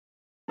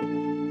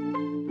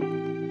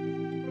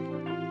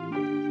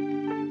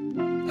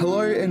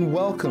Hello and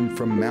welcome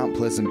from Mount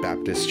Pleasant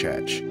Baptist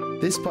Church.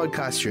 This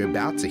podcast you're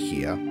about to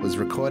hear was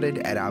recorded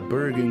at our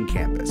Burragoon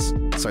campus.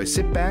 So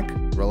sit back,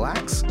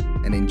 relax,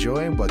 and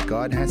enjoy what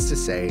God has to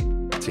say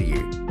to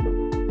you.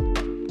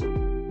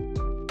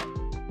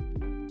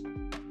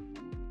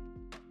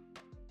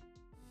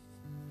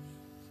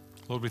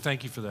 Lord, we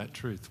thank you for that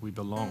truth. We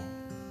belong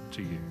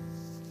to you.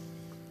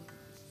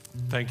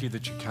 Thank you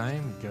that you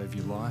came and gave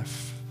your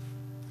life,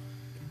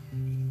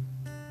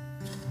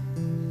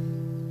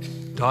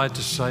 died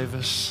to save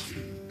us,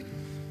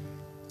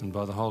 and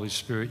by the Holy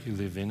Spirit you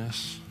live in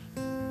us.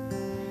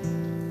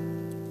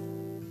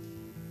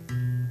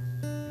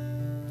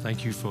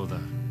 Thank you for the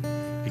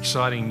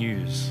exciting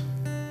news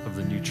of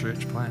the new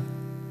church plant,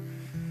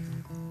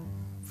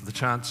 for the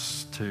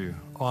chance to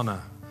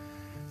honour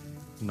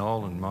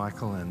Noel and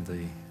Michael and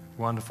the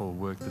wonderful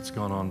work that's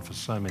gone on for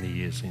so many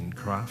years in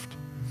craft.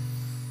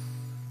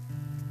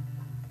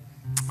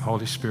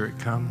 Holy Spirit,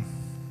 come,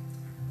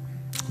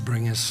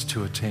 bring us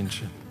to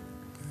attention.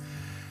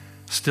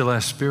 Still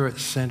our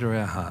spirits, center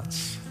our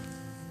hearts.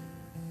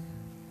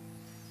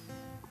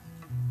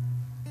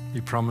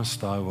 You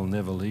promised, I will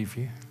never leave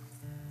you.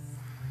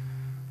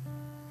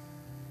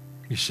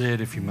 You said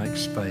if you make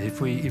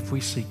space, if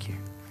we seek you,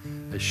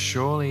 as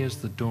surely as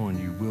the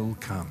dawn you will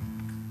come.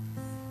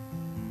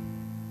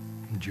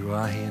 And you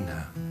are here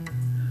now.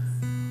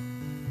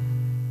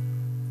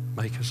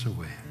 Make us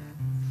aware.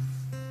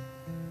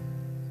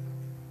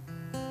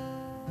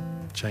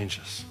 Change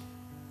us.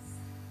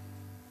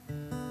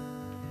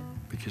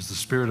 Because the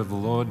Spirit of the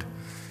Lord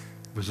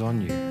was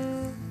on you,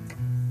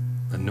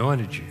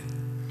 anointed you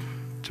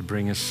to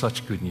bring us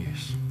such good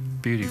news.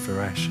 Beauty for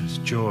ashes,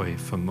 joy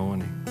for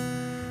mourning,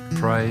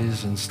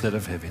 praise instead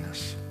of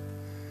heaviness,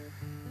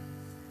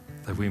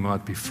 that we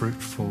might be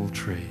fruitful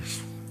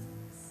trees,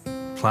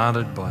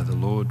 planted by the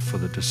Lord for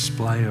the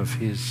display of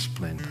His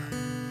splendour.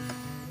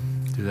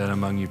 Do that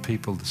among your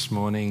people this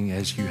morning.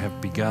 As you have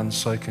begun,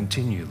 so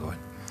continue, Lord,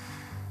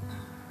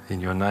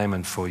 in your name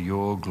and for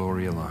your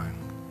glory alone.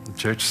 The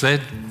church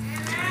said,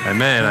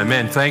 amen,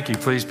 amen. Thank you.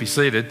 Please be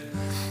seated.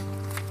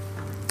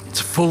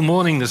 It's a full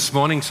morning this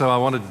morning, so I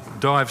want to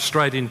dive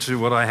straight into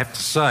what I have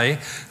to say.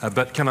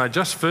 But can I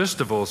just first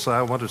of all say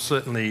I want to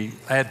certainly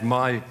add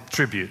my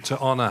tribute to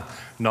honour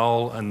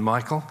Noel and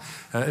Michael,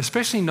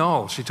 especially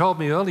Noel. She told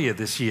me earlier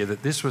this year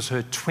that this was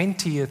her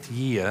 20th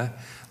year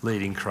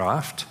leading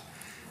craft,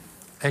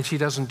 and she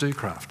doesn't do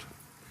craft.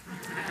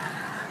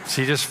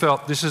 She just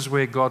felt, this is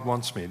where God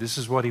wants me. This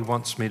is what He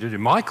wants me to do.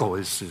 Michael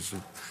is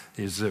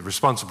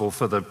responsible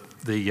for the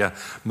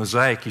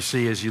mosaic you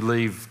see as you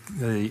leave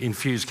the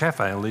Infused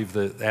Cafe and leave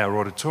our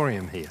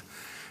auditorium here.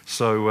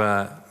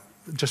 So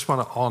just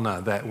want to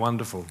honour that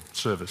wonderful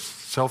service,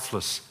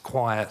 selfless,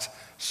 quiet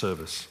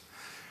service.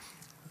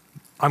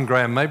 I'm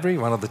Graham Mabury,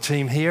 one of the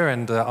team here,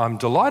 and I'm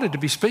delighted to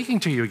be speaking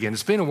to you again.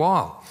 It's been a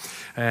while.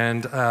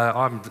 And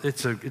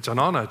it's an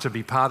honour to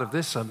be part of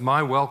this.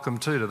 My welcome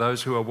too to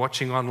those who are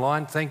watching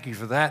online. Thank you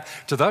for that.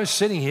 To those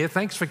sitting here,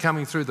 thanks for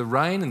coming through the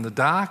rain and the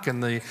dark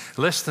and the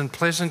less than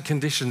pleasant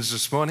conditions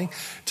this morning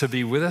to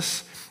be with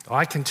us.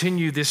 I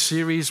continue this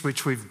series,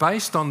 which we've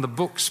based on the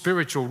book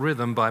Spiritual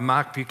Rhythm by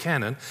Mark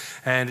Buchanan,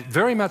 and it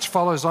very much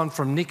follows on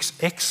from Nick's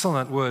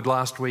excellent word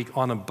last week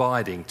on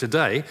abiding.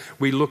 Today,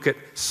 we look at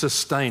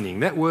sustaining.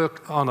 That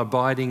work on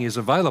abiding is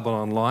available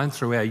online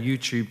through our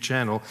YouTube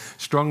channel.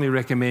 Strongly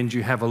recommend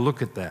you have a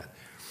look at that.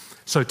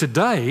 So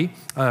today,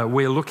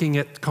 we're looking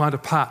at kind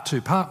of part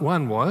two. Part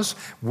one was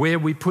where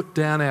we put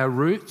down our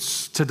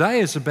roots.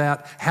 Today is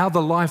about how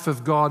the life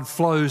of God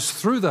flows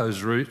through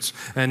those roots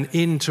and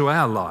into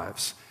our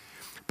lives.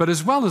 But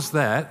as well as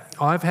that,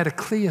 I've had a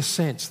clear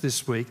sense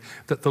this week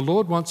that the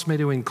Lord wants me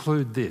to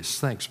include this.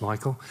 Thanks,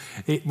 Michael.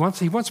 He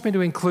wants me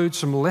to include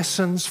some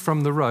lessons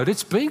from the road.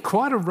 It's been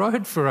quite a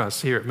road for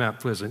us here at Mount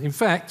Pleasant. In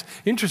fact,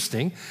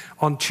 interesting,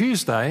 on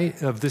Tuesday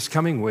of this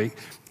coming week,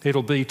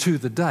 it'll be to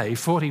the day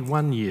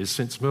 41 years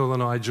since Merle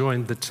and I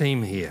joined the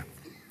team here.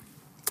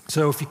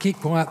 So if you keep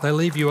quiet, they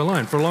leave you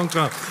alone for a long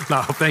time.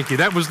 No, thank you.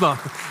 That was not...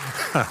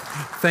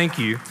 Thank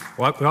you.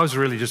 Well, I was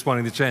really just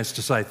wanting the chance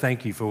to say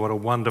thank you for what a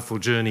wonderful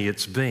journey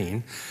it's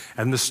been.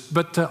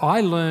 But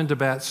I learned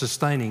about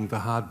sustaining the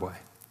hard way.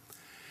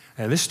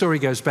 And this story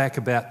goes back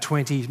about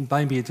 20,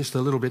 maybe just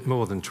a little bit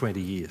more than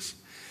 20 years.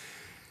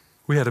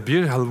 We had a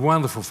beautiful,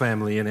 wonderful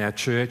family in our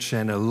church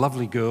and a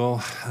lovely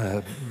girl,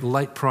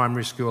 late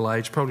primary school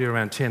age, probably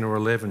around 10 or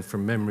 11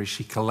 from memory.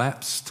 She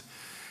collapsed.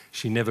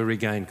 She never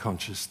regained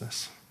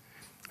consciousness.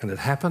 And it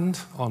happened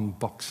on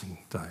Boxing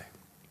Day,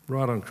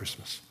 right on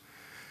Christmas.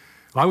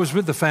 I was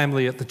with the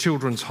family at the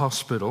Children's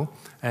Hospital,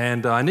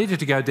 and I needed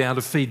to go down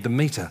to feed the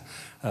meter,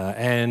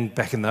 and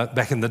back in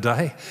the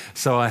day.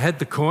 So I had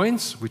the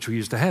coins, which we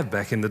used to have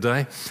back in the day,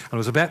 and I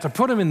was about to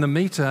put them in the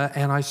meter,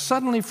 and I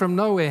suddenly from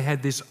nowhere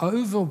had this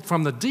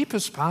from the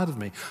deepest part of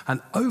me,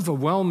 an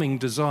overwhelming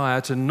desire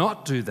to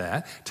not do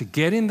that, to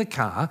get in the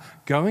car,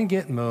 go and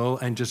get Merle,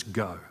 and just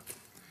go.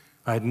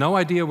 I had no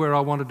idea where I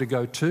wanted to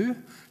go to,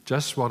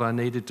 just what I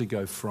needed to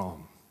go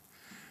from.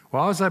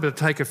 Well, I was able to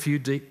take a few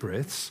deep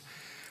breaths,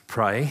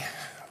 pray,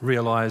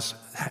 realise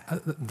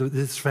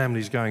this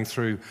family's going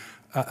through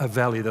a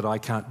valley that I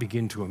can't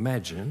begin to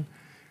imagine,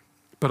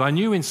 but I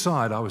knew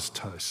inside I was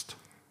toast.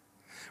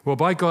 Well,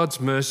 by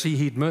God's mercy,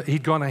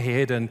 he'd gone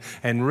ahead and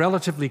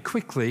relatively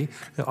quickly,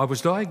 I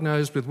was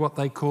diagnosed with what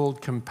they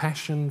called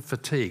compassion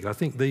fatigue. I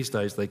think these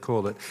days they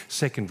call it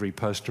secondary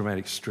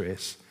post-traumatic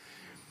stress.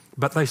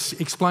 But they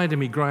explained to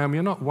me, Graham,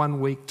 you're not 1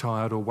 week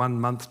tired or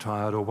 1 month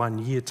tired or 1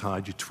 year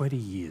tired, you're 20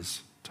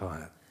 years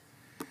tired.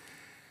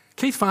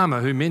 Keith Farmer,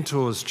 who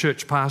mentors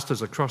church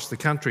pastors across the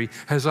country,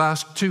 has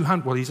asked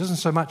 200, well, he doesn't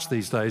so much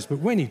these days, but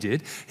when he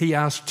did, he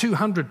asked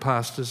 200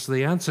 pastors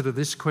the answer to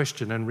this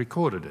question and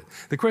recorded it.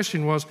 The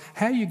question was,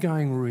 how are you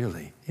going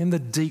really? In the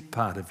deep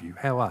part of you,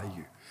 how are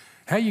you?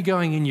 How are you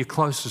going in your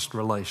closest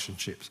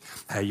relationships?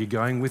 How are you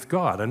going with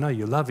God? I know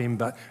you love him,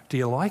 but do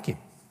you like him?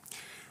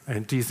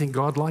 And do you think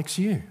God likes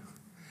you?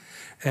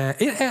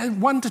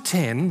 1 to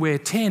 10, where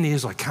 10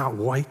 is I can't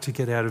wait to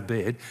get out of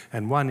bed,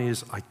 and 1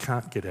 is I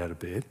can't get out of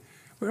bed,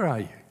 where are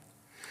you?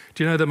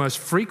 Do you know the most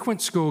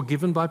frequent score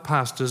given by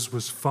pastors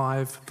was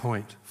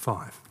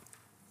 5.5?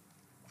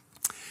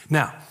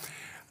 Now,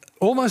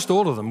 almost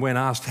all of them, when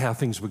asked how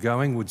things were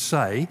going, would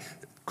say,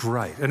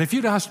 great. And if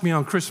you'd asked me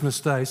on Christmas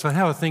Day, so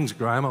how are things,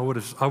 Graham, I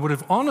would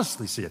have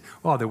honestly said,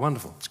 oh, they're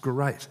wonderful, it's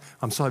great,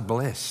 I'm so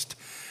blessed.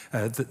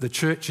 The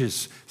church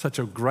is such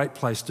a great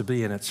place to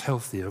be and it's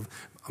healthy.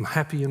 I'm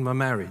happy in my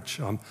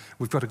marriage.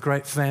 We've got a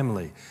great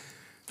family.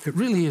 It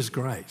really is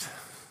great.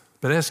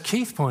 But as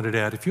Keith pointed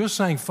out, if you're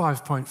saying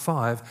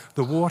 5.5,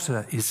 the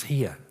water is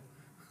here.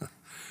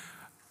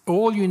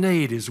 All you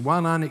need is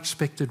one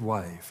unexpected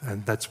wave,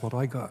 and that's what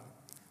I got,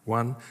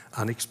 one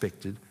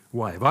unexpected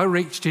wave. I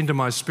reached into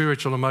my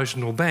spiritual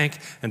emotional bank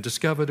and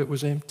discovered it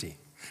was empty.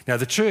 Now,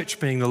 the church,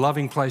 being the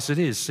loving place it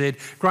is, said,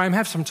 Graham,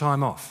 have some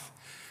time off.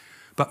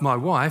 But my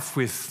wife,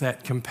 with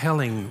that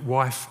compelling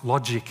wife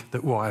logic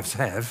that wives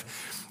have,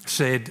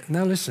 said,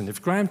 no, listen,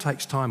 if Graham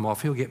takes time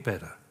off, he'll get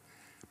better.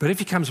 But if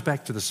he comes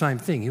back to the same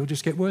thing, he'll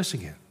just get worse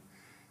again.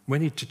 We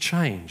need to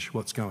change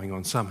what's going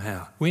on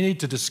somehow. We need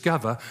to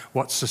discover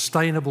what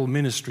sustainable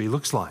ministry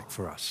looks like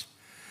for us.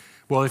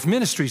 Well, if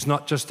ministry is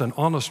not just an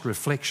honest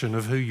reflection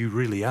of who you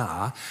really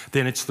are,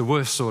 then it's the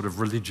worst sort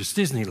of religious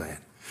Disneyland.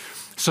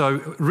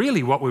 So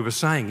really what we were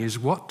saying is,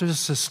 what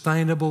does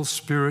sustainable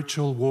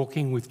spiritual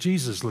walking with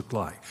Jesus look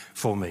like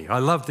for me? I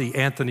love the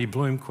Anthony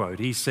Bloom quote.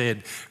 He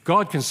said,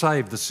 God can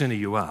save the sinner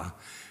you are,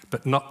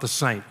 but not the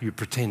saint you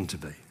pretend to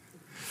be.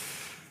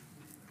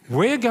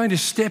 We're going to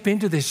step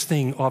into this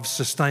thing of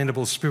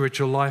sustainable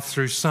spiritual life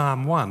through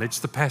Psalm 1. It's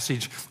the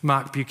passage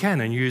Mark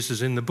Buchanan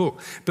uses in the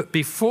book. But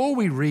before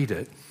we read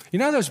it, you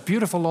know those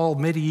beautiful old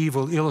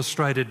medieval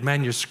illustrated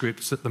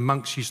manuscripts that the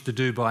monks used to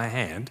do by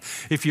hand?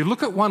 If you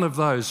look at one of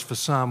those for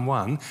Psalm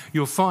 1,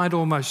 you'll find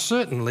almost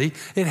certainly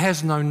it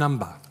has no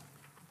number.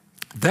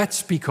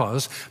 That's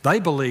because they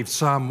believed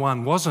Psalm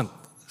 1 wasn't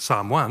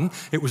Psalm 1,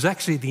 it was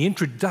actually the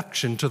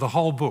introduction to the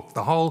whole book,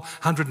 the whole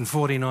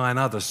 149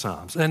 other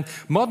Psalms. And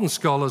modern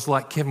scholars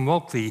like Kevin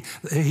Walkley,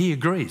 he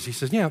agrees. He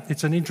says, yeah,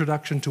 it's an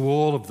introduction to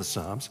all of the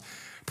Psalms.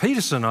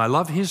 Peterson, I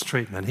love his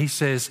treatment. He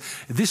says,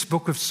 this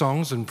book of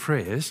songs and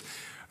prayers,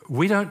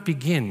 we don't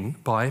begin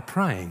by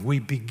praying. We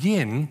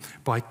begin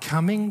by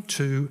coming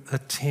to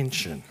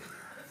attention.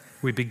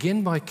 We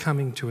begin by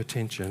coming to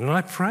attention. And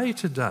I pray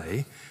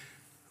today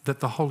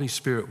that the Holy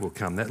Spirit will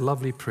come, that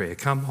lovely prayer,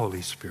 come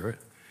Holy Spirit,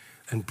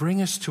 and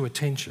bring us to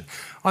attention.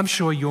 I'm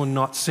sure you're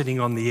not sitting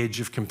on the edge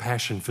of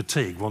compassion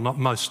fatigue. Well, not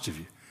most of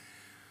you.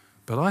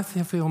 But I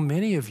feel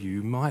many of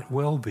you might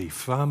well be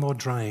far more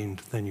drained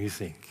than you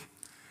think.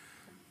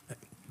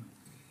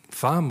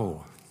 Far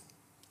more.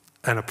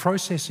 And a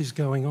process is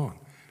going on.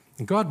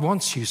 And God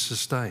wants you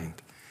sustained.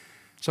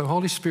 So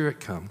Holy Spirit,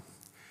 come.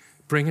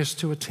 Bring us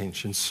to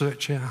attention.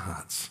 Search our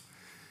hearts.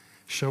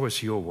 Show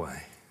us your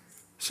way.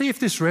 See if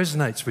this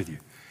resonates with you.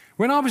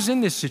 When I was in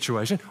this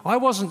situation, I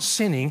wasn't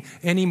sinning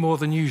any more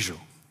than usual.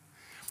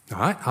 All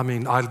right? I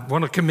mean, I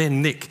want to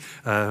commend Nick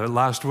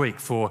last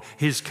week for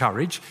his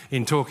courage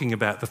in talking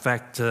about the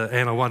fact,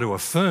 and I want to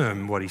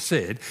affirm what he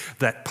said,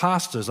 that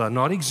pastors are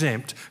not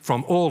exempt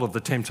from all of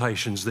the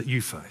temptations that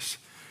you face.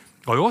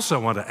 I also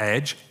want to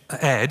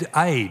add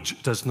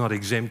age does not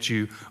exempt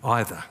you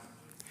either.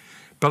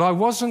 But I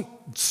wasn't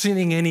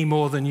sinning any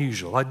more than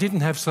usual. I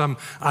didn't have some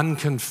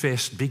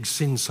unconfessed big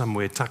sin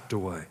somewhere tucked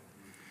away.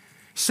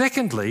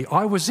 Secondly,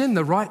 I was in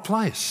the right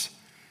place.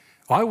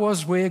 I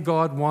was where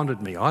God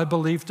wanted me. I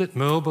believed it,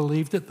 Merle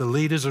believed it, the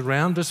leaders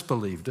around us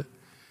believed it.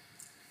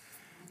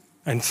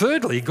 And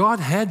thirdly, God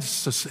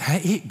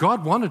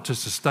wanted to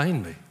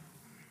sustain me.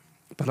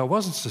 But I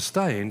wasn't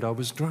sustained, I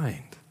was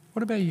drained.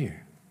 What about you?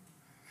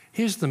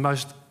 Here's the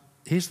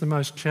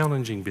most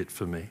challenging bit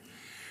for me.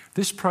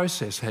 This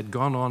process had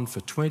gone on for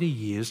 20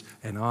 years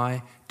and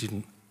I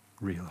didn't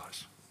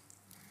realise.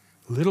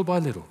 Little by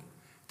little,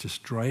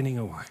 just draining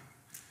away.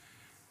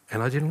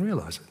 And I didn't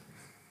realise it.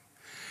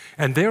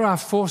 And there are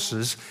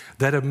forces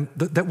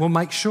that will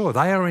make sure,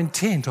 they are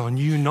intent on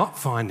you not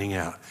finding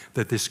out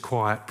that this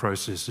quiet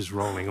process is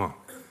rolling on.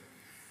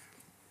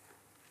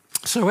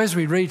 So as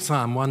we read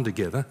Psalm 1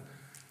 together,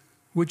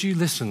 Would you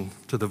listen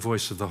to the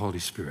voice of the Holy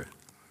Spirit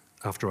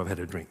after I've had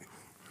a drink?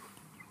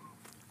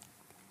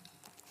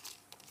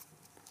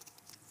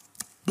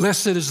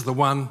 Blessed is the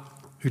one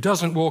who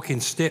doesn't walk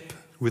in step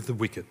with the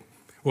wicked,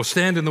 or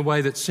stand in the way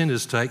that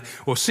sinners take,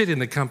 or sit in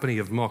the company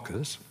of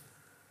mockers,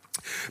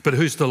 but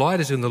whose delight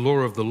is in the law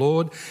of the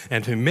Lord,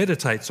 and who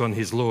meditates on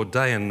his law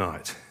day and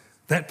night.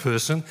 That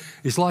person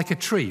is like a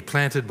tree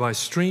planted by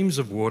streams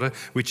of water,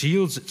 which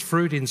yields its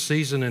fruit in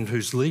season and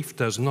whose leaf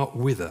does not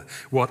wither.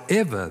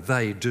 Whatever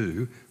they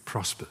do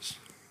prospers.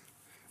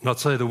 Not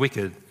so the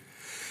wicked.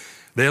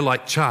 They're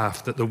like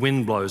chaff that the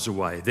wind blows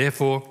away.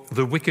 Therefore,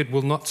 the wicked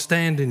will not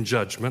stand in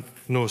judgment,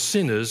 nor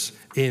sinners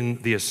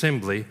in the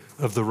assembly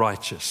of the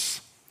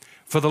righteous.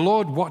 For the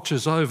Lord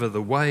watches over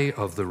the way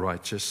of the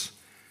righteous,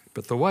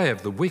 but the way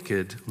of the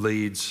wicked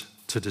leads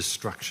to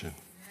destruction.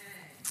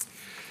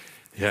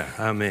 Yeah,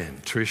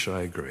 amen. Trish,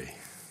 I agree.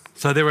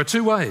 So there are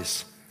two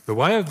ways. The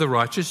way of the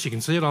righteous, you can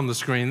see it on the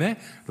screen there,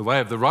 the way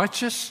of the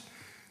righteous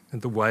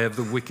and the way of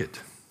the wicked.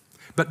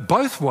 But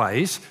both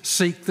ways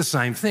seek the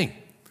same thing.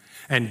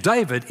 And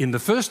David, in the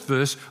first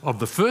verse of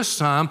the first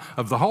psalm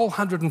of the whole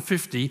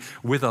 150,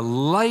 with a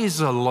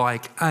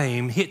laser-like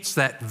aim, hits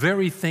that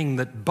very thing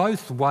that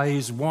both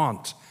ways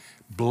want: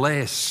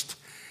 blessed.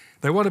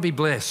 They want to be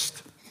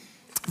blessed.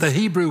 The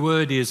Hebrew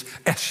word is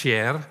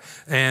asher,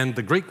 and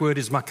the Greek word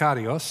is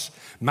makarios.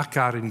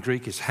 Makar in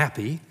Greek is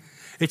happy.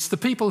 It's the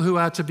people who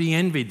are to be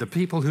envied, the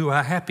people who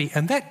are happy.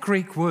 And that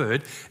Greek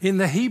word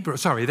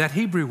that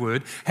Hebrew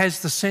word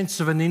has the sense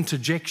of an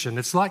interjection.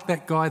 It's like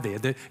that guy there,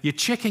 that you're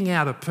checking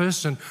out a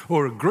person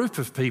or a group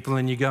of people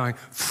and you're going,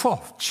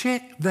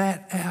 check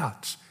that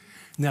out.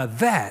 Now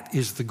that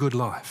is the good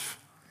life.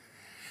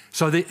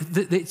 So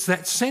it's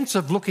that sense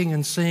of looking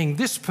and seeing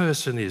this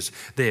person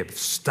they're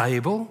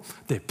stable,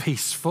 they're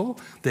peaceful,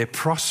 they're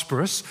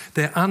prosperous,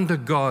 they're under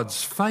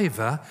God's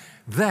favour.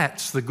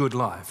 That's the good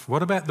life.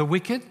 What about the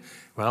wicked?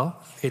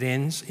 Well, it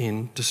ends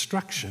in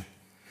destruction.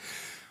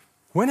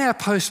 When our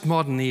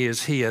postmodern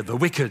ears hear the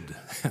wicked,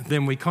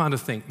 then we kind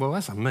of think, well,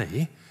 that's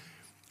me.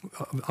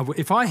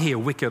 If I hear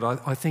wicked,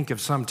 I think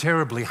of some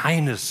terribly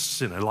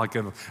heinous, like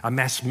a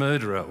mass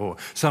murderer or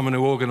someone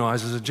who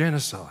organises a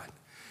genocide.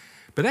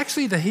 But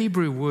actually the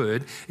Hebrew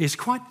word is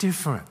quite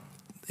different.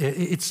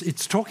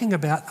 It's talking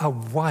about a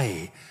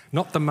way,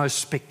 not the most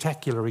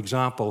spectacular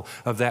example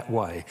of that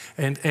way.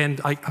 And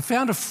I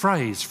found a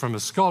phrase from a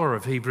scholar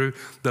of Hebrew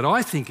that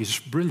I think is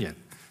brilliant.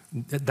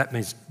 That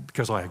means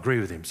because I agree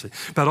with him, see.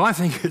 But I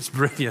think it's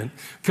brilliant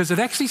because it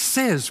actually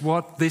says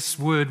what this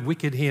word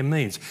wicked here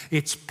means.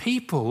 It's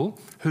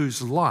people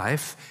whose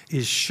life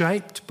is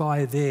shaped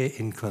by their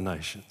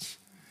inclinations.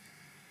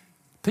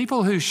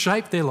 People who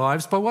shape their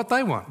lives by what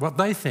they want, what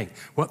they think,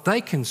 what they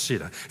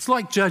consider. It's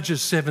like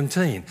Judges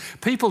 17.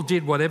 People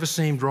did whatever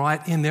seemed right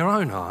in their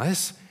own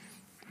eyes.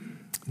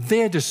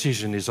 Their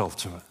decision is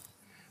ultimate.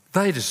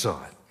 They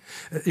decide.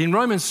 In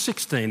Romans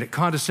 16, it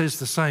kind of says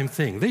the same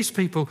thing. These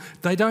people,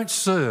 they don't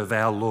serve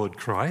our Lord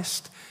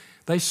Christ.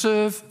 They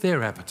serve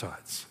their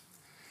appetites.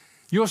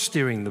 You're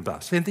steering the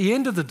bus. At the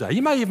end of the day,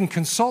 you may even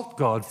consult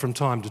God from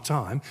time to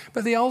time,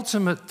 but the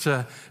ultimate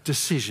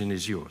decision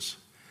is yours.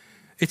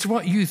 It's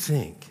what you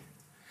think.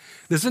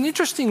 There's an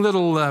interesting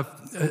little,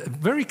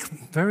 very,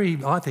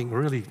 I think,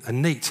 really a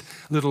neat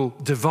little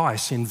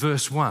device in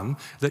verse 1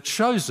 that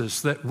shows us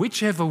that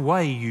whichever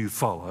way you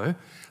follow,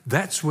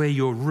 that's where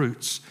your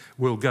roots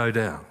will go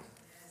down.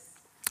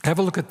 Have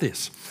a look at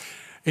this.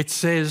 It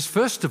says,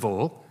 first of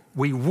all,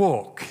 we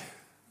walk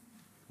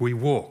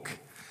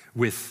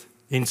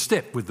in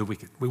step with the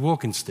wicked. We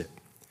walk in step.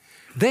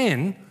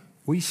 Then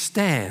we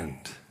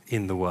stand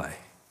in the way.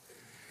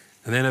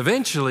 And then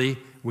eventually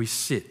we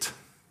sit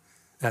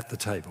at the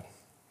table.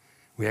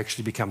 We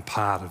actually become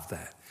part of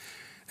that.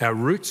 Our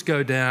roots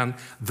go down.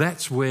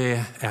 That's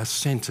where our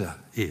centre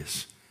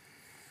is.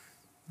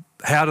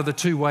 How do the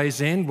two ways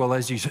end? Well,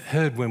 as you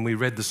heard when we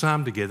read the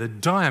psalm together,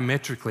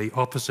 diametrically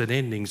opposite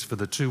endings for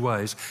the two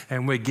ways,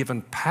 and we're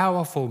given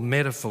powerful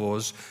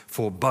metaphors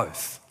for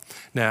both.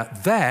 Now,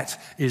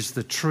 that is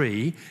the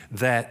tree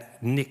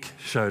that Nick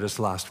showed us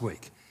last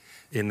week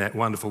in that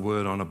wonderful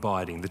word on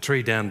abiding, the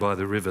tree down by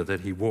the river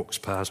that he walks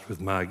past with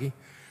Margie.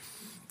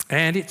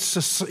 And it's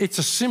a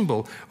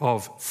symbol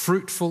of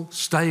fruitful,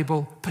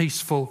 stable,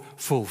 peaceful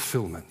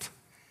fulfillment,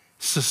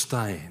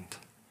 sustained.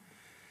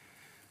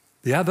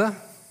 The other,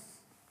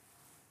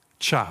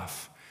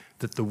 chaff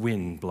that the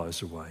wind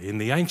blows away. In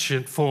the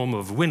ancient form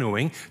of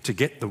winnowing, to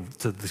get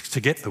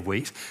the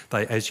wheat,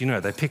 as you know,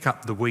 they pick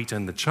up the wheat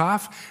and the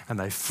chaff and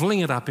they fling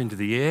it up into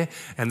the air,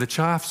 and the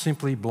chaff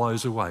simply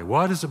blows away.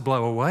 Why does it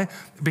blow away?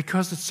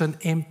 Because it's an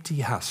empty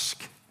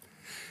husk.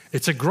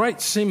 It's a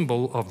great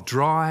symbol of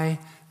dry,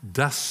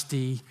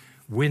 dusty,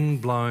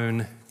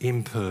 wind-blown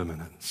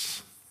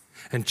impermanence.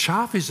 And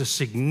chaff is a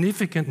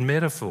significant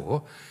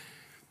metaphor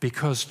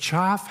because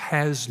chaff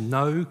has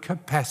no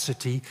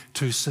capacity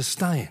to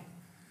sustain.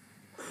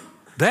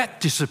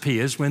 That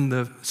disappears when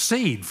the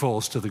seed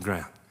falls to the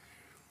ground.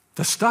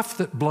 The stuff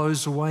that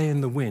blows away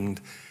in the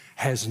wind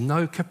has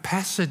no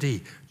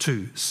capacity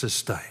to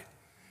sustain.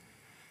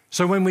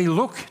 So when we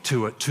look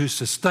to it to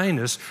sustain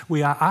us,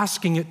 we are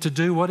asking it to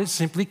do what it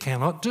simply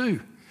cannot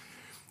do.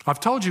 I've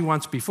told you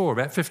once before,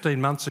 about 15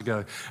 months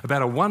ago,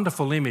 about a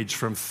wonderful image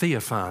from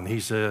Theophan.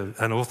 He's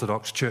an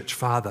Orthodox church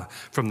father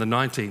from the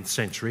 19th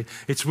century.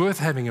 It's worth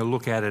having a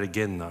look at it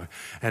again, though,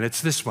 and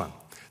it's this one.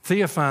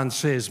 Theophan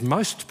says,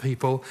 most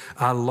people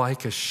are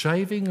like a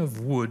shaving of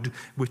wood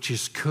which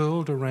is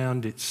curled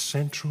around its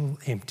central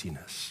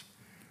emptiness.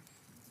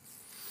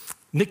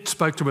 Nick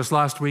spoke to us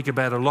last week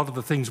about a lot of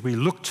the things we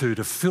look to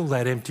fill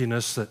that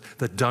emptiness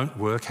that don't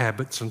work,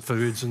 habits and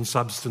foods and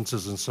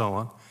substances and so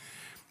on.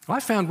 I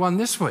found one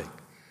this week,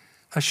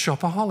 a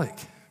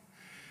shopaholic.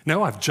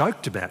 Now, I've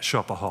joked about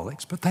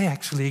shopaholics, but they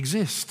actually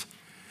exist.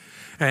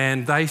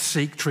 And they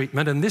seek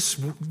treatment. And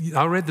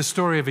I read the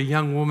story of a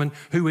young woman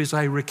who is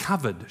a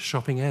recovered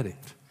shopping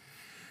addict.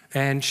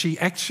 And she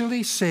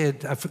actually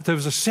said, there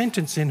was a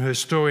sentence in her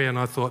story, and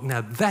I thought,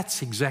 now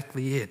that's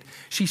exactly it.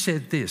 She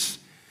said this: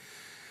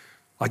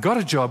 I got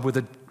a job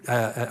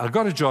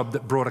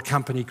that brought a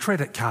company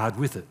credit card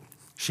with it.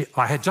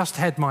 I had just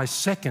had my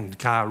second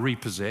car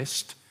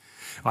repossessed.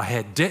 I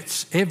had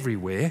debts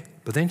everywhere,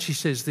 but then she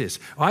says this: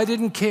 I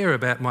didn't care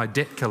about my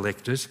debt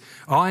collectors.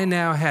 I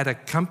now had a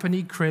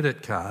company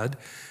credit card,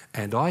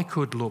 and I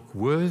could look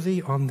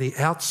worthy on the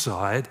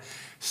outside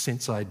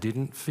since I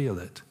didn't feel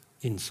it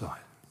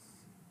inside.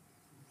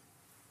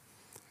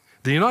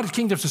 The United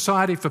Kingdom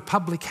Society for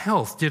Public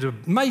Health did a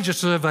major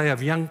survey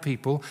of young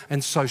people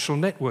and social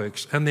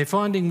networks, and their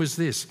finding was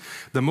this: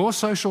 the more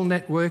social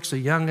networks a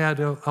young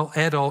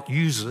adult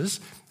uses,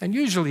 and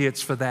usually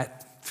it's for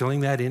that, filling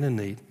that inner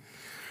need,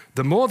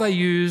 the more they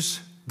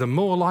use, the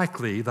more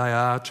likely they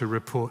are to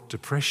report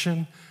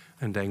depression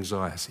and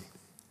anxiety.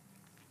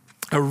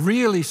 A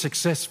really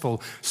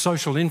successful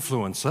social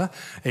influencer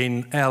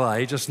in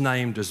LA, just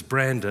named as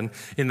Brandon,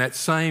 in that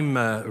same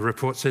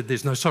report said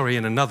this,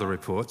 in another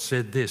report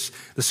said this: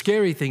 the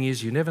scary thing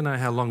is you never know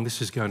how long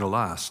this is going to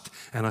last,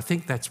 and I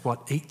think that's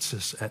what eats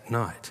us at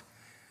night.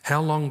 How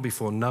long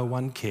before no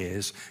one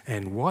cares,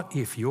 and what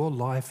if your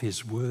life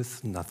is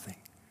worth nothing?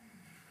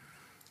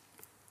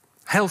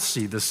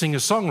 Halsey, the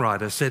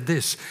singer-songwriter, said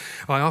this: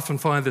 I often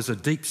find there's a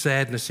deep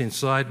sadness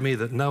inside me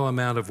that no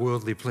amount of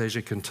worldly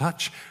pleasure can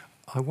touch.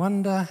 I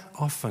wonder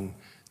often,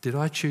 did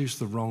I choose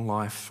the wrong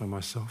life for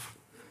myself?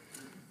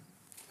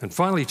 And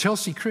finally,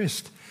 Chelsea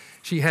Christ.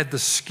 She had the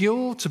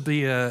skill to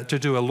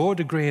do a law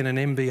degree and an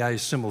MBA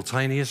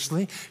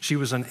simultaneously. She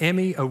was an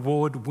Emmy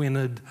Award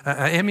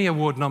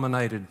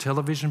nominated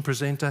television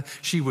presenter.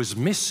 She was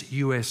Miss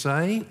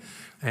USA,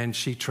 and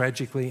she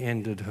tragically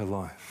ended her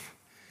life.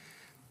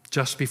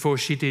 Just before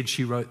she did,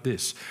 she wrote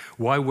this: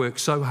 why work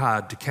so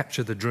hard to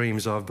capture the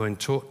dreams I've been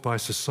taught by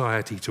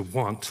society to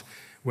want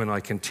when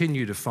I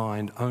continue to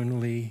find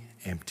only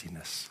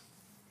emptiness?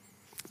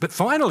 But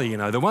finally,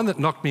 the one that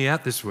knocked me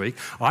out this week,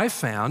 I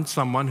found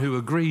someone who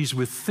agrees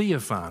with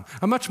Theophan,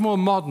 a much more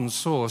modern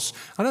source.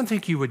 I don't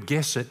think you would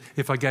guess it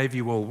if I gave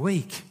you all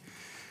week.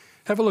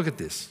 Have a look at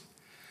this.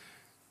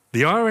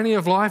 The irony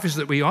of life is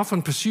that we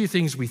often pursue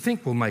things we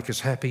think will make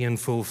us happy and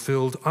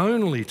fulfilled,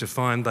 only to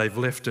find they've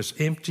left us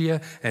emptier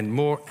and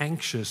more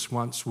anxious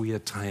once we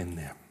attain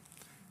them.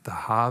 The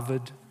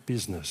Harvard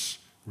Business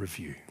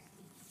Review.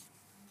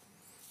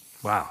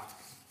 Wow.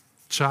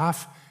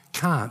 Chaff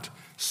can't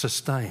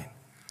sustain.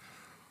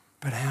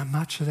 But how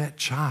much of that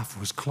chaff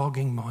was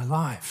clogging my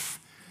life?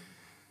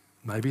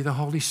 Maybe the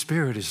Holy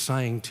Spirit is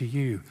saying to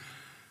you,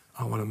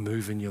 I want to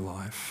move in your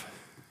life.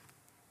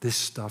 This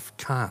stuff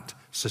can't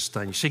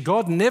sustain you. See,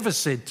 God never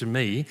said to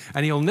me,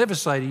 and he'll never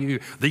say to you,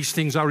 these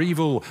things are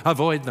evil,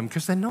 avoid them,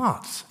 because they're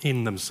not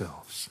in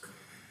themselves.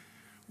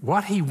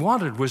 What he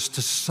wanted was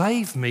to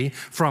save me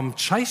from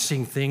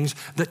chasing things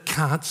that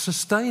can't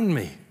sustain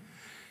me.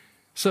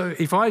 So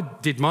if I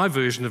did my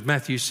version of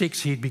Matthew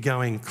 6, he'd be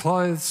going,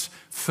 clothes,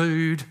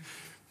 food,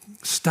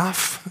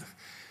 stuff.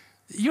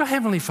 Your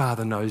Heavenly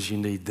Father knows you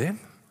need them.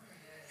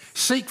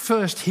 Seek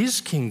first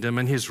his kingdom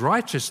and his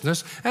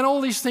righteousness, and all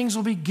these things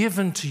will be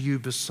given to you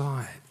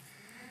beside.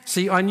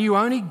 See, I knew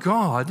only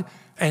God,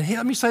 and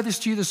let me say this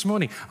to you this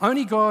morning,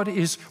 only God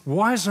is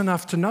wise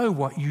enough to know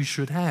what you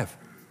should have.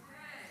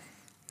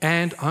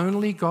 And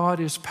only God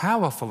is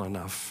powerful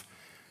enough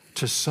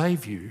to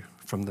save you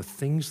from the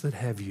things that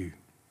have you.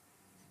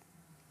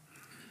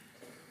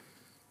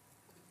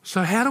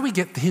 So how do we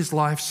get his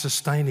life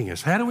sustaining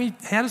us? How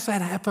does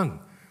that happen?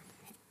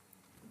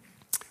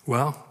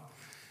 Well,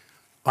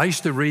 I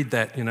used to read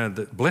that,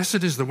 that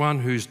blessed is the one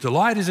whose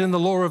delight is in the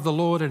law of the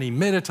Lord, and he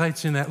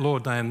meditates in that law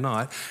day and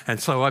night. And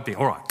so I'd be,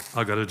 all right,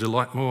 I've got to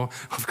delight more.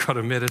 I've got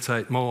to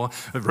meditate more.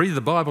 I read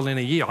the Bible in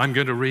a year. I'm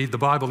going to read the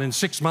Bible in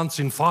 6 months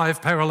in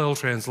 5 parallel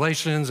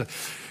translations.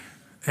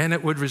 And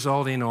it would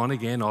result in on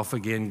again, off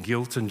again,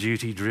 guilt and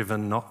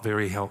duty-driven, not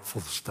very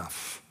helpful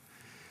stuff.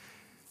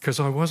 Because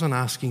I wasn't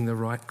asking the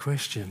right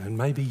question, and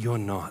maybe you're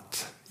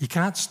not. You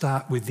can't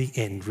start with the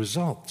end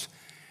result.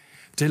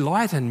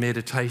 Delight and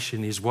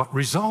meditation is what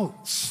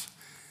results.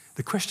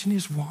 The question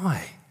is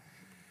why?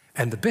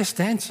 And the best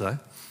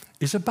answer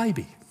is a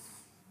baby.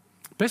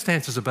 Best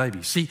answer's a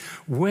baby. See,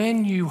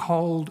 when you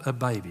hold a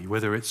baby,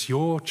 whether it's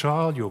your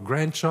child, your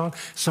grandchild,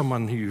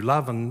 someone who you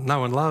love and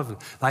know and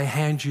love, they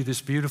hand you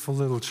this beautiful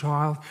little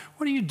child,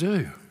 what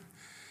do?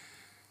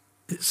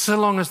 So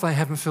long as they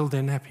haven't filled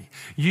their nappy.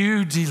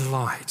 You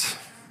delight,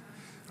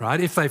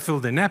 right? If they fill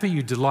their nappy,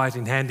 you delight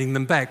in handing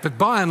them back. But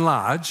by and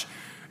large,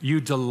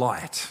 you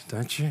delight,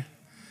 don't you?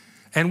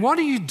 And what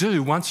do you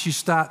do once you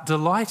start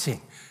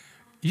delighting?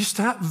 You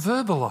start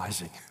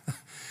verbalising.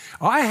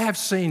 I have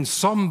seen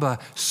somber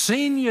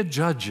senior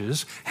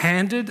judges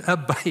handed a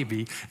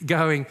baby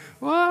going,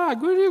 how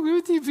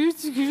would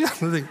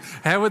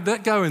that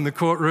go in the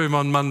courtroom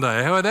on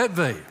Monday? How would that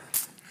be?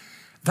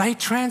 They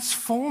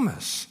transform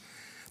us.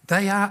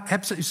 They are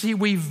absolutely, see,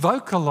 we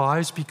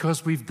vocalise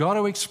because we've got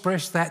to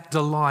express that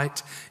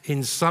delight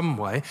in some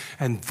way,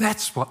 and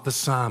that's what the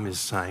psalm is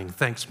saying.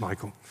 Thanks,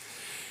 Michael.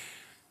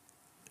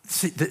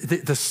 See,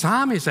 the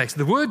psalm is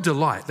actually, the word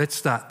delight, let's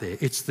start there.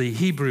 It's the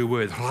Hebrew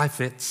word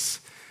chayfetz,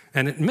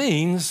 and it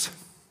means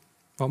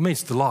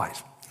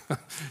delight. It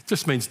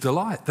just means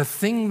delight. The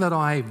thing that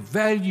I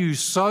value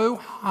so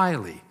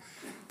highly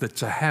that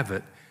to have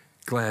it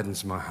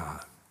gladdens my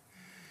heart.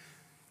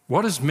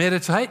 What is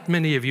meditate?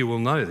 Many of you will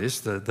know this.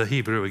 The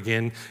Hebrew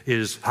again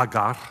is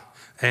hagar,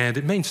 and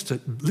it means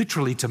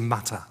literally to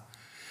mutter.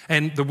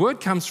 And the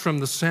word comes from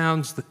the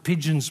sounds that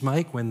pigeons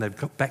make when they've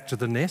got back to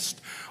the nest,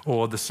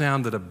 or the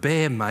sound that a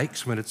bear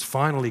makes when it's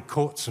finally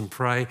caught some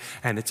prey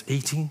and it's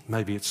eating,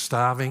 maybe it's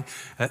starving,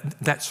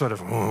 that sort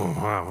of,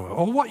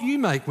 or what you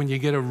make when you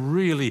get a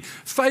really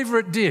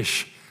favourite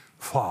dish.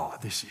 Oh,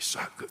 this is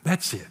so good.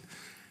 That's it.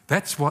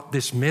 That's what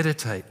this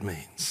meditate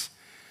means.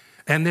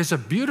 And there's a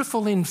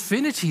beautiful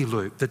infinity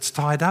loop that's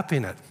tied up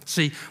in it.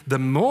 See, the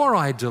more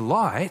I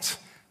delight,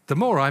 the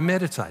more I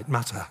meditate,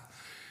 mutter.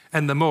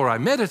 And the more I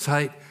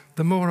meditate,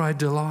 the more I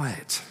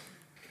delight.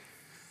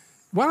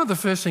 One of the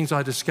first things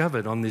I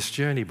discovered on this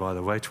journey, by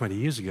the way, 20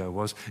 years ago,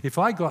 was if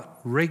I got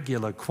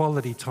regular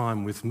quality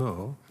time with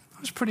Merle, I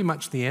was pretty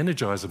much the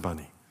Energizer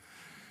Bunny.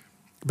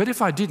 But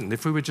if I didn't,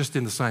 if we were just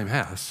in the same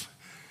house,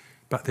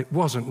 but it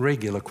wasn't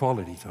regular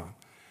quality time,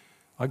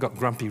 I got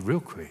grumpy real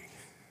quick.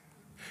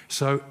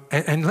 So,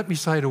 and let me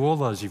say to all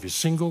those of you,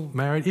 single,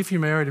 married, if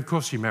you're married, of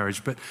course you're married,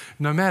 but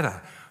no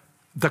matter,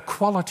 the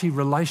quality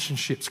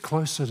relationships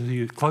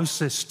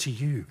closest to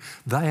you,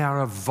 they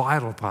are a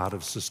vital part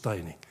of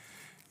sustaining,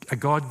 a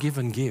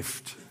God-given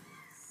gift.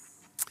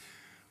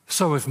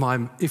 So if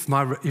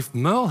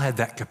Merle had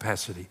that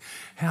capacity,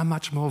 how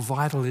much more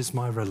vital is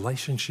my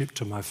relationship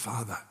to my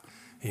Father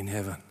in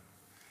heaven?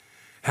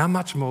 How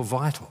much more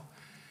vital?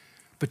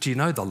 But do you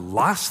know the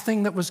last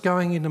thing that was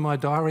going into my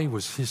diary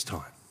was his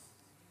time?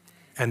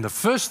 And the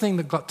first thing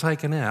that got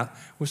taken out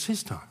was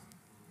his time.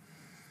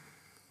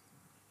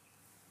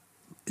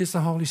 Is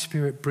the Holy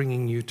Spirit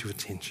bringing you to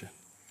attention?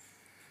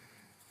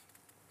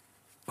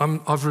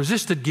 I've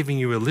resisted giving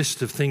you a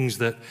list of things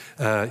that,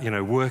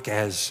 work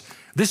as,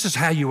 this is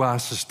how you are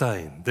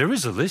sustained. There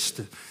is a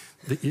list.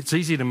 It's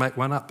easy to make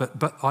one up,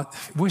 but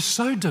we're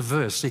so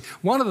diverse. See,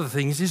 one of the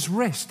things is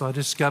rest. I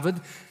discovered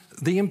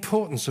the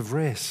importance of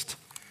rest.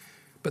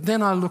 But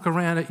then I look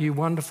around at you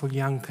wonderful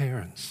young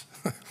parents,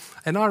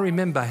 and I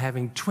remember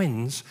having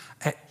twins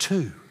at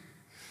 2.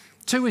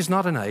 2 is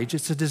not an age,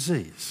 it's a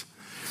disease.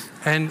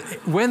 And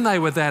when they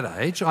were that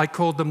age, I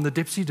called them the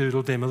Dipsy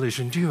Doodle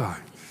Demolition Duo.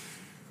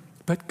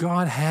 But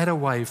God had a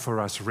way for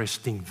us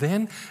resting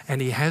then,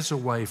 and He has a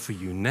way for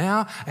you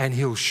now, and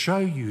He'll show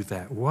you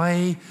that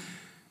way,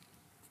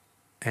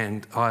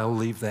 and I'll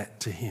leave that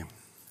to Him.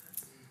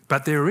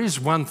 But there is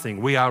one thing.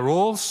 We are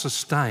all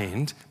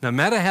sustained, no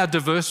matter how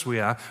diverse we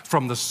are,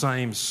 from the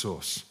same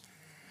source.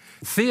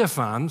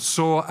 Theophan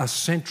saw a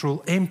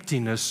central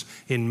emptiness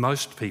in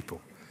most people.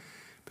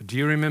 But do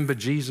you remember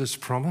Jesus'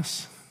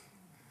 promise?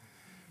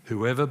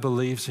 Whoever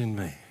believes in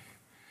me,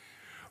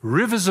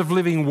 rivers of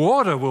living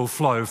water will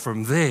flow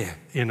from their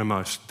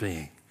innermost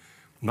being.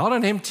 Not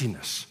an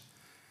emptiness.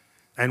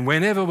 And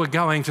whenever we're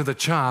going to the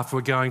chaff,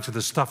 we're going to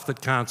the stuff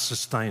that can't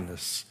sustain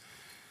us.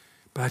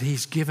 But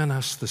He's given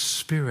us the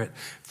Spirit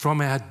from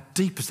our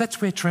deepest.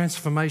 That's where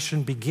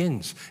transformation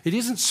begins. It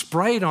isn't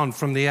sprayed on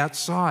from the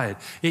outside.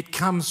 It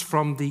comes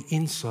from the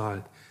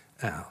inside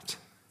out.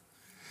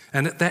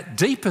 And at that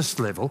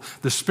deepest level,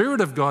 the Spirit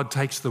of God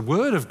takes the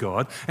Word of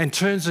God and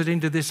turns it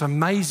into this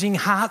amazing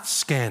heart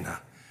scanner.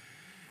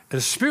 And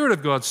the Spirit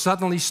of God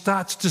suddenly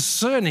starts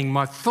discerning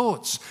my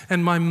thoughts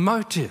and my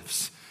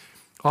motives.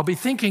 I'll be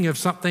thinking of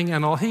something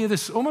and I'll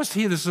almost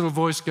hear this little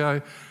voice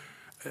go,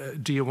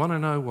 do you want to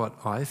know what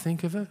I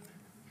think of it?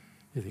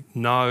 You think,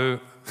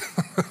 no,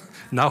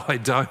 no, I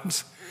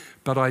don't,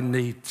 but I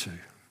need to.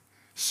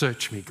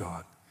 Search me,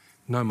 God.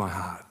 Know my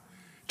heart.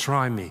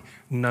 Try me.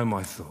 Know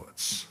my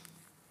thoughts.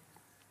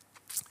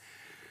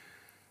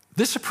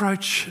 This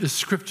approach is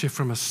Scripture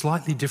from a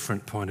slightly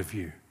different point of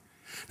view.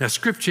 Now,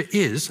 Scripture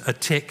is a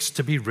text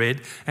to be read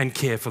and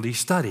carefully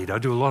studied. I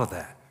do a lot of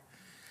that.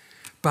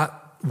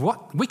 But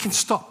we can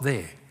stop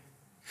there.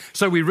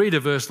 So we read a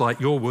verse like,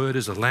 your word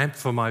is a lamp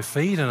for my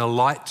feet and a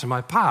light to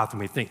my path. And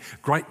we think,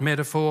 great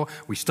metaphor.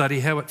 We study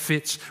how it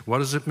fits. What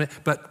does it mean?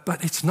 But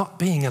it's not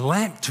being a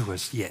lamp to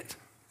us yet.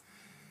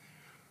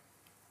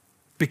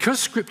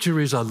 Because Scripture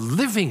is a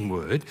living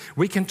word,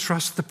 we can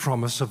trust the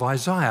promise of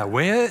Isaiah.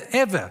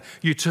 Wherever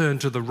you turn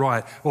to the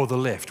right or the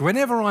left,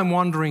 whenever I'm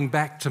wandering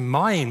back to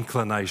my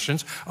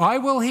inclinations, I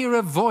will hear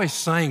a voice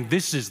saying,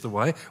 this is the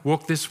way,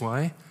 walk this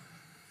way.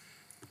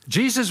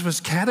 Jesus was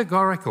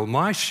categorical.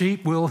 My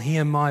sheep will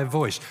hear my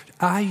voice.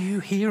 Are you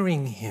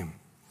hearing him?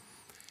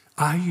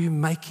 Are you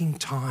making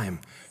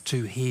time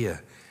to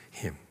hear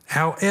him?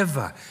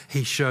 However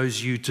he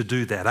shows you to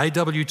do that.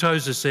 A.W.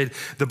 Tozer said,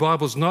 the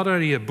Bible's not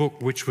only a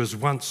book which was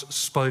once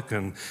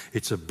spoken,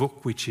 it's a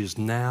book which is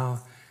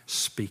now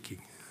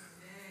speaking.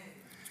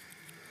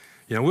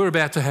 You know, we're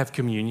about to have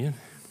communion,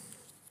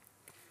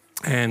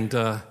 and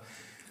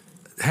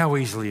how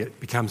easily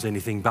it becomes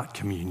anything but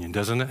communion,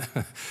 doesn't it?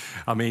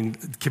 I mean,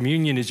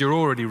 communion is you're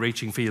already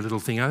reaching for your little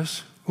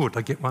thingos. Oh, did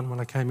I get one when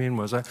I came in?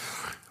 Was I?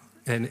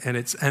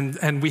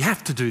 And we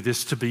have to do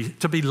this to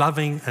be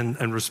loving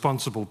and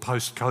responsible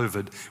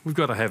post-COVID. We've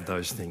got to have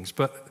those things.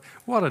 But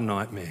what a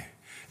nightmare.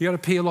 You got to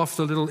peel off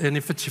the little, and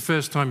if it's your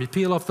first time, you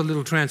peel off the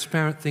little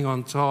transparent thing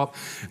on top.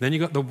 Then you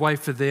got the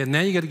wafer there. Now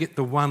you got to get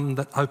the one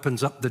that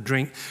opens up the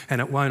drink, and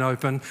it won't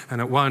open,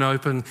 and it won't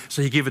open.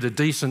 So you give it a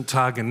decent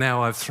tug, and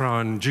now I've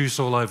thrown juice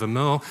all over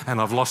Merle, and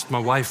I've lost my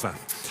wafer.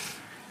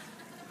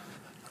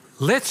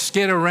 Let's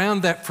get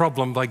around that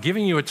problem by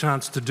giving you a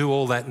chance to do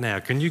all that now.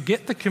 Can you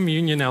get the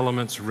communion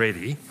elements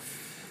ready?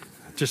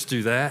 Just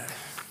do that.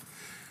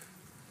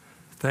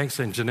 Thanks,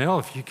 and Janelle,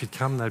 if you could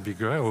come, that'd be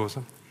great.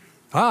 Awesome.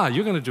 Ah,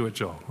 you're going to do it,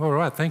 Joel. All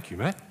right, thank you,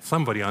 mate.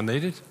 Somebody I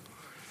needed.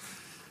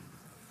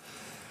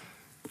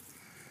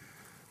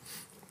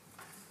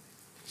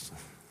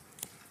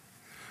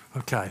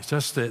 Okay,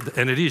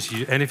 and it is.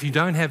 And if you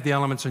don't have the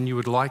elements and you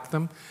would like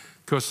them,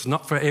 of course, it's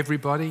not for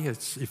everybody.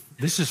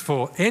 This is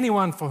for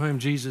anyone for whom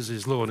Jesus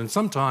is Lord. And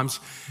sometimes,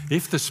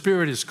 if the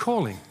Spirit is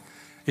calling,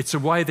 it's a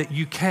way that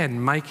you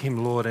can make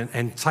him Lord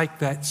and take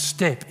that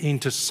step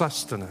into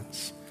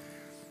sustenance.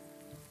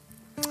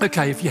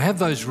 Okay, if you have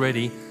those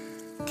ready,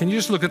 can you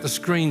just look at the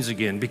screens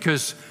again?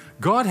 Because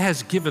God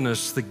has given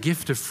us the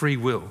gift of free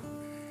will.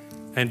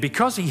 And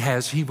because he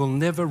has, he will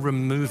never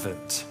remove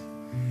it.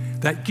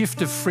 That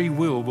gift of free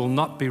will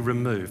not be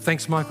removed.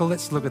 Thanks, Michael.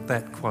 Let's look at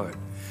that quote.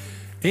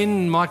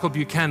 In Michael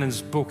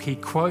Buchanan's book, he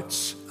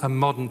quotes a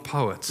modern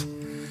poet,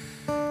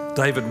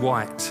 David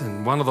White,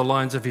 and one of the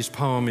lines of his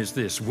poem is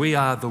this: we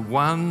are the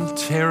one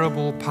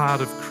terrible part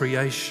of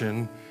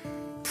creation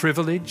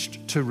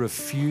privileged to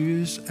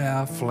refuse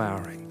our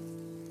flowering.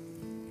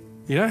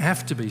 You don't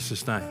have to be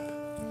sustained.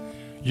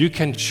 You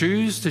can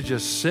choose to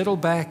just settle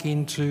back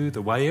into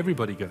the way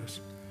everybody goes.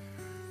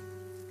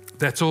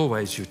 That's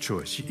always your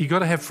choice. You've got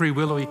to have free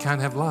will or you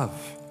can't have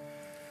love.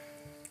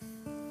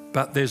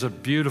 But there's a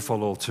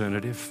beautiful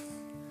alternative.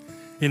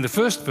 In the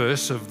first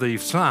verse of the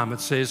psalm, it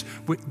says,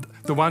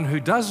 the one who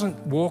doesn't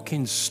walk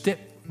in step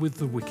with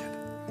the wicked.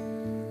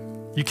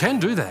 You can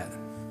do that.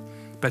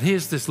 But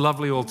here's this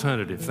lovely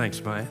alternative.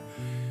 Thanks, mate.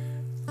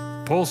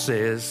 Paul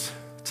says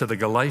to the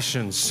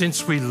Galatians,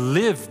 since we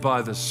live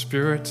by the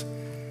Spirit,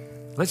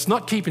 let's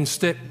not keep in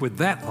step with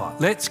that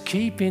lot. Let's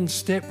keep in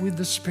step with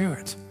the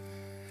Spirit.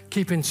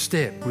 Keep in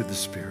step with the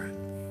Spirit.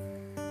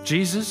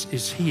 Jesus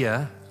is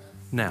here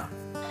now.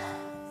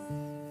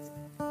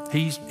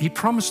 He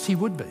promised he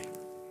would be.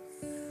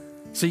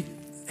 See,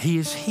 he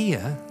is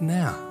here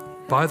now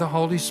by the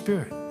Holy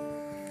Spirit.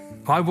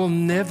 I will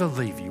never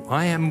leave you.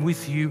 I am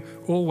with you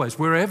always,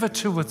 wherever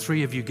 2 or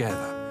 3 of you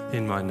gather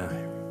in my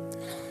name.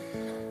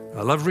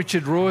 I love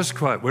Richard Rohr's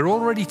quote, we're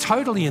already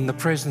totally in the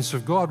presence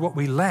of God. What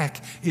we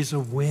lack is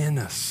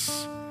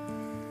awareness.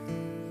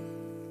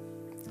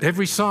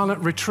 Every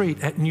silent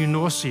retreat at New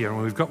Norcia,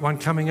 and we've got one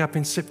coming up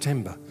in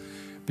September.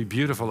 Be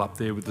beautiful up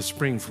there with the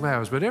spring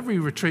flowers. But every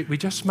retreat, we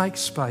just make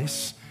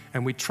space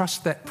and we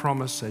trust that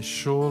promise, as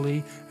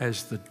surely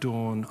as the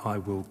dawn I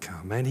will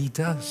come. And he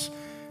does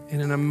in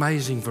an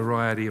amazing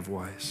variety of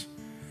ways.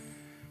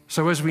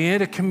 So as we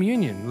enter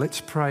communion,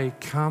 let's pray,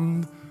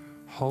 come,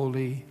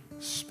 Holy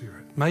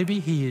Spirit. Maybe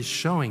he is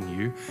showing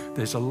you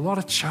there's a lot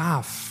of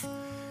chaff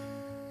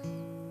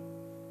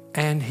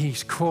and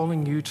he's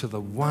calling you to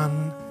the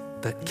one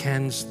that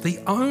can, the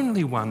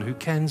only one who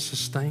can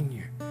sustain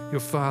you,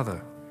 your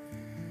Father.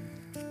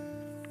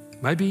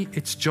 Maybe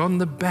it's John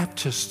the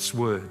Baptist's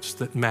words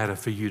that matter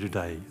for you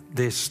today.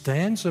 There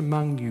stands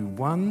among you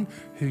one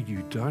who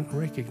you don't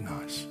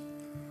recognize.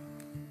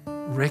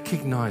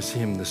 Recognize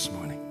him this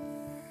morning.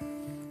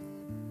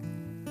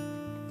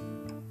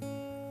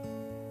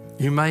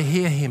 You may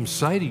hear him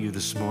say to you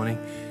this morning,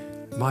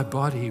 my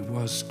body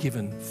was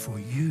given for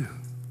you.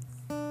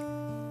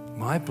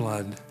 My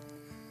blood,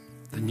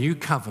 the new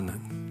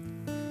covenant,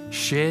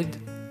 shed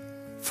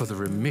for the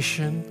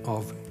remission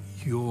of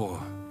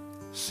your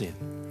sin.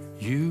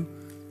 You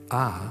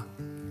are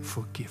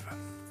forgiven.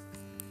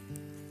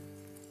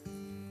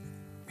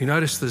 You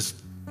notice there's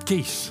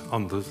geese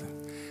on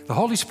the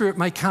Holy Spirit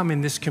may come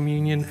in this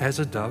communion as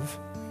a dove.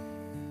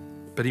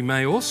 But he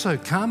may also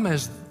come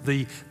as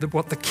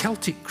what the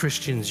Celtic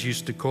Christians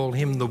used to call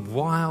him, the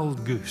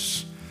wild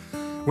goose.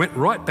 Went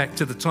right back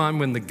to the time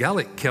when the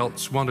Gallic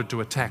Celts wanted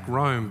to attack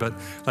Rome, but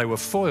they were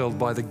foiled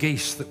by the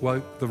geese that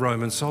woke the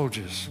Roman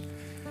soldiers.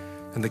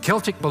 And the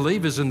Celtic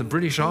believers in the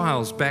British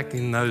Isles back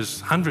in those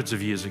hundreds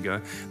of years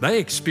ago, they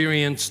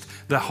experienced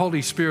the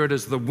Holy Spirit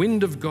as the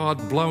wind of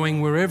God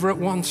blowing wherever it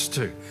wants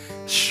to,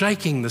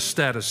 shaking the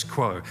status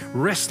quo,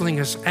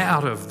 wrestling us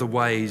out of the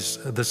ways,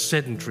 the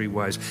sedentary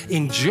ways,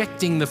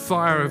 injecting the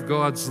fire of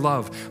God's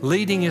love,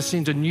 leading us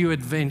into new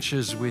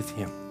adventures with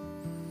Him.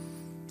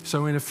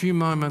 So in a few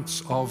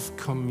moments of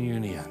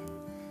communion,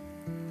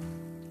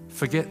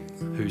 forget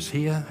who's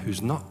here,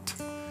 who's not,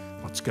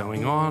 what's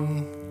going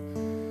on.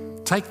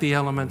 Take the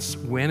elements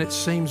when it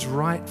seems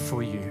right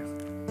for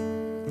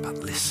you, but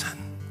listen.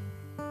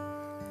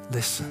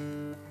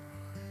 Listen.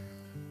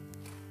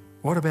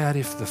 What about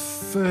if the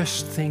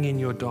first thing in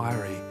your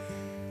diary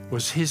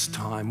was His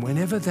time,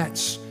 whenever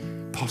that's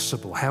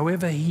possible,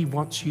 however He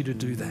wants you to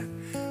do that?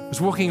 I was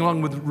walking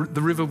along with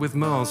the river with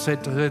Merle,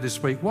 said to her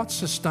this week, what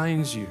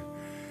sustains you?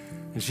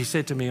 And she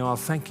said to me,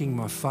 thanking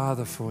my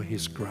Father for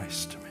His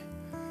grace to me.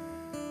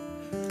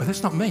 But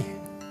that's not me.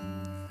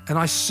 And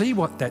I see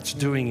what that's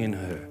doing in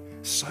her.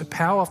 So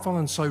powerful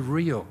and so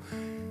real.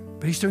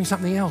 But He's doing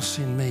something else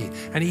in me.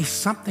 And He's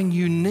something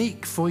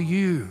unique for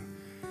you.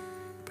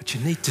 But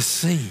you need to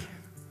see.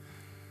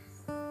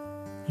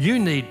 You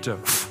need to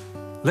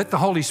let the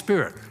Holy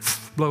Spirit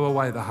blow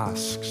away the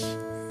husks.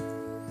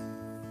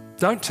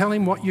 Don't tell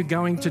Him what you're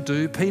going to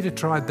do. Peter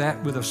tried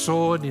that with a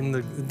sword.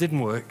 It didn't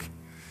work.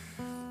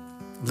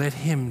 Let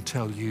Him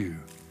tell you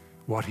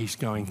what He's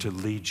going to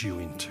lead you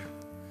into.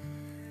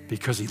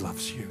 Because He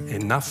loves you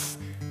enough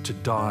to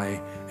die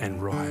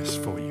and rise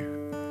for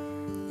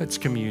you. Let's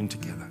commune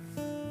together.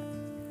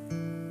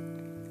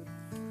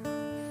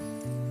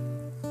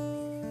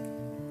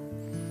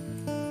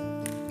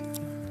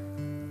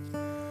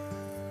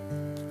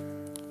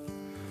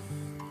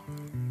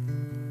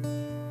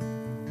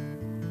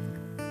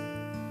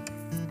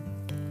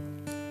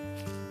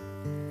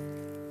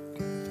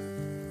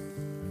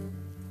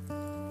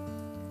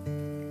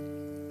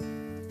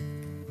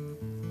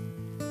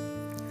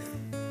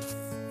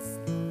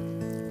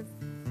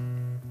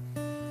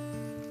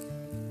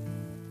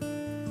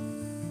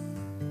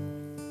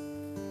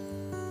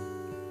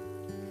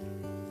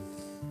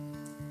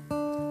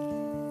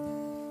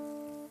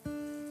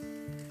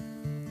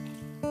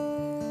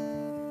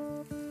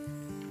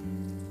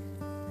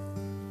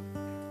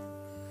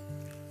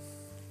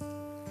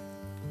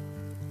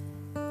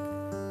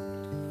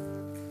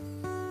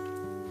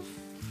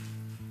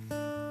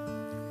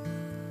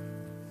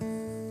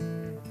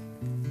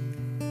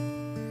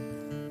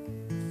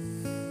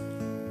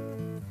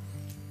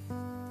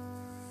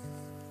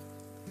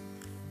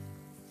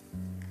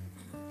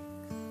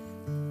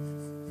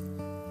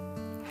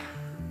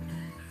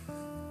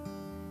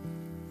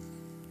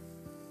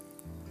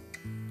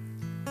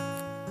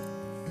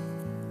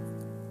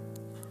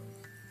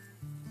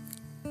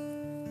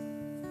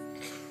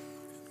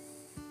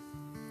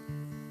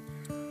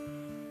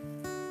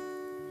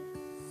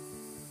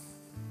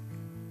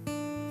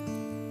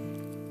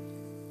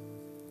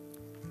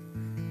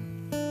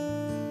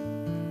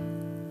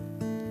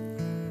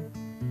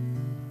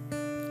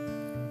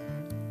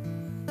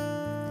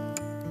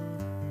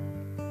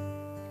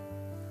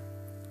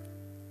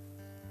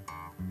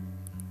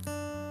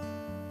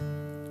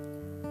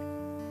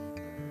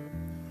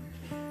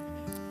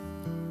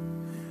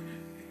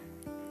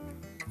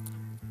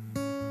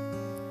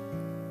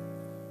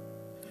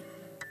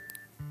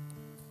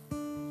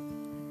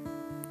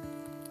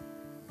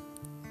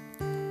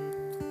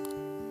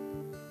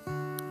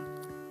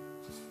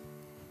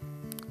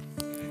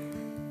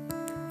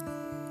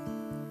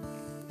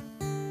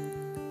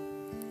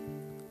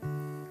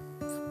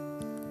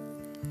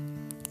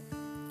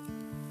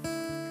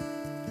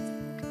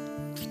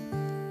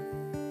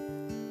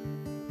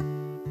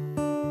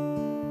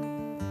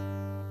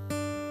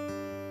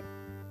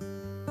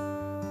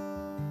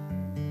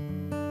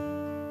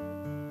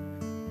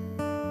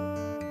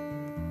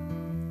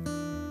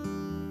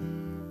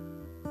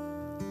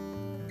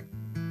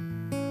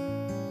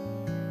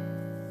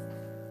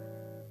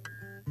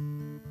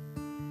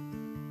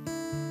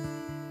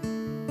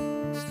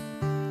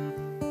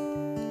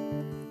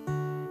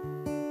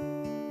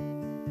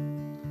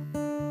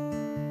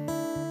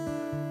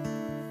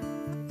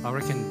 I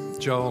reckon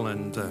Joel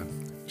and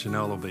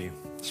Janelle will be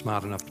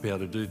smart enough to be able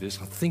to do this.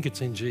 I think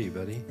it's in G,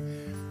 buddy.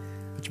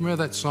 But you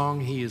remember that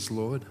song, He is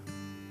Lord?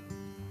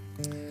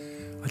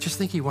 I just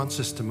think He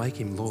wants us to make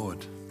Him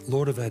Lord.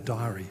 Lord of our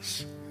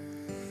diaries.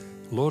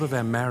 Lord of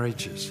our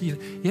marriages. You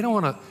don't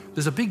want to...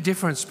 There's a big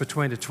difference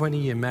between a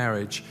 20-year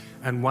marriage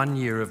and 1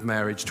 year of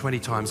marriage 20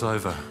 times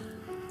over.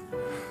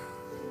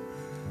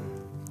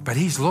 But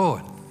He's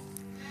Lord.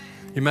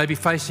 You may be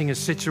facing a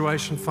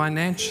situation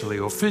financially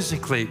or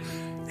physically.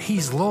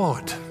 He's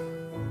Lord.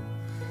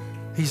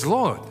 He's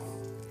Lord.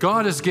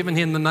 God has given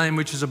Him the name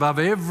which is above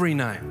every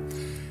name.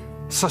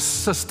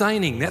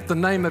 sustaining. At the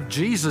name of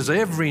Jesus,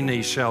 every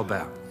knee shall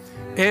bow,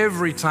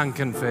 every tongue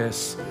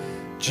confess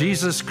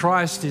Jesus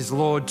Christ is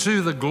Lord,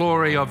 to the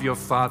glory of your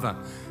Father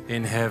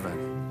in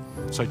heaven.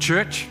 So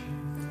church,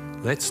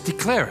 let's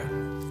declare it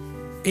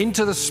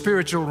into the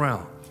spiritual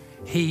realm.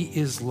 He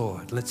is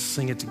Lord. Let's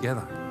sing it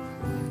together.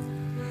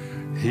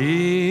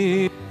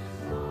 He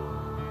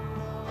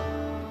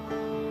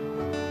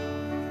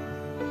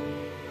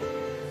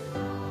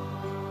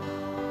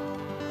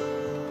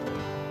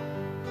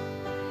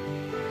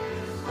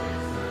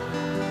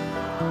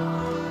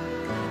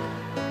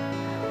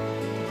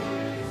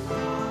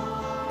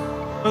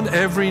and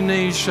every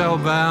knee shall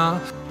bow,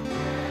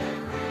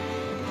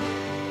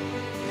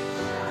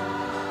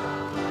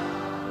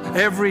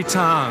 every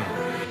tongue,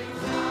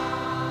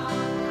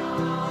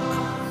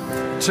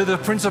 to the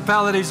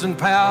principalities and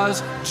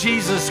powers,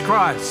 Jesus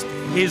Christ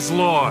is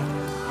Lord.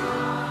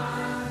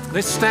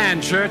 Let's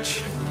stand,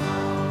 church.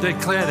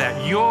 Declare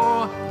that.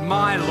 You're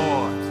my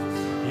Lord.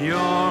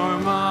 You're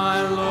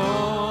my Lord.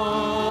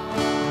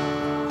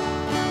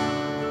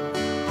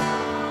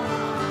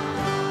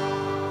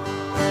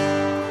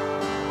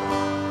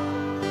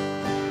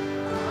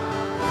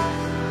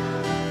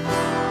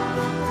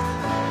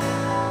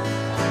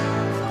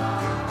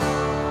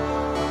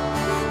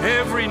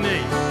 Every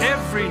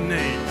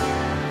knee.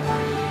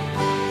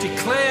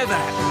 Declare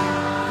that.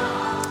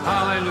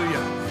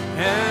 Hallelujah.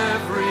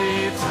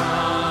 Every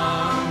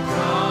tongue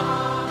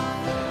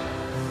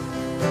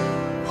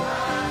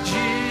confess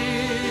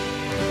Jesus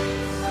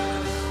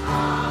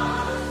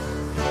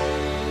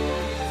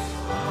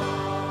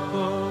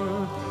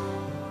Lord.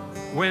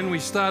 When we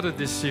started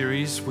this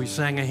series, we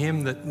sang a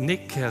hymn that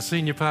Nick, our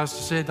senior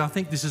pastor, said, I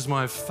think this is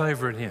my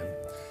favourite hymn.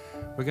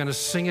 We're going to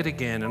sing it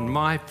again, and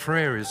my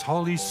prayer is,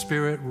 Holy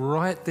Spirit,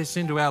 write this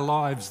into our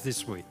lives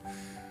this week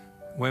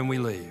when we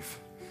leave.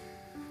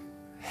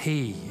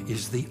 He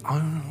is the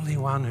only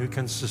one who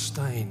can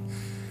sustain.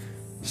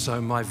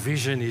 So my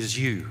vision is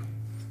you,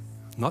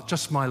 not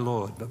just my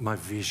Lord, but my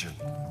vision,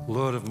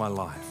 Lord of my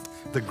life,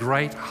 the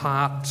great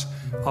heart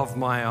of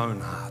my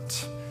own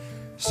heart.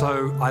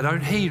 So I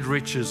don't heed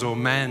riches or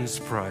man's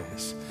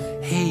praise.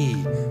 He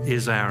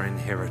is our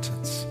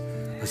inheritance.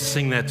 Let's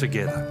sing that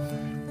together.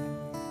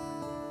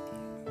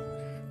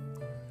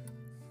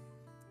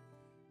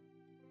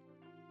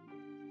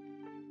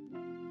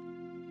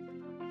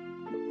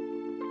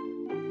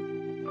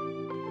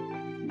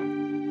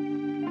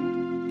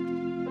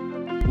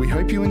 We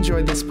hope you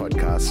enjoyed this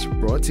podcast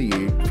brought to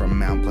you from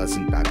Mount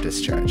Pleasant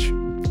Baptist Church.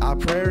 Our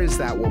prayer is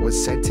that what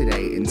was said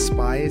today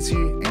inspires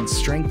you and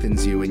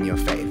strengthens you in your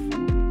faith.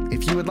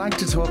 If you would like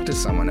to talk to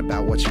someone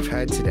about what you've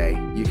heard today,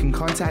 you can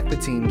contact the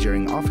team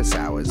during office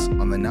hours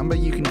on the number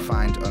you can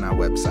find on our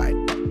website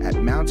at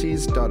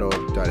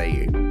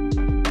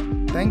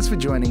mounties.org.au. Thanks for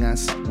joining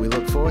us. We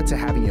look forward to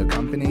having your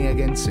company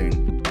again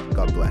soon.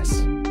 God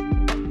bless.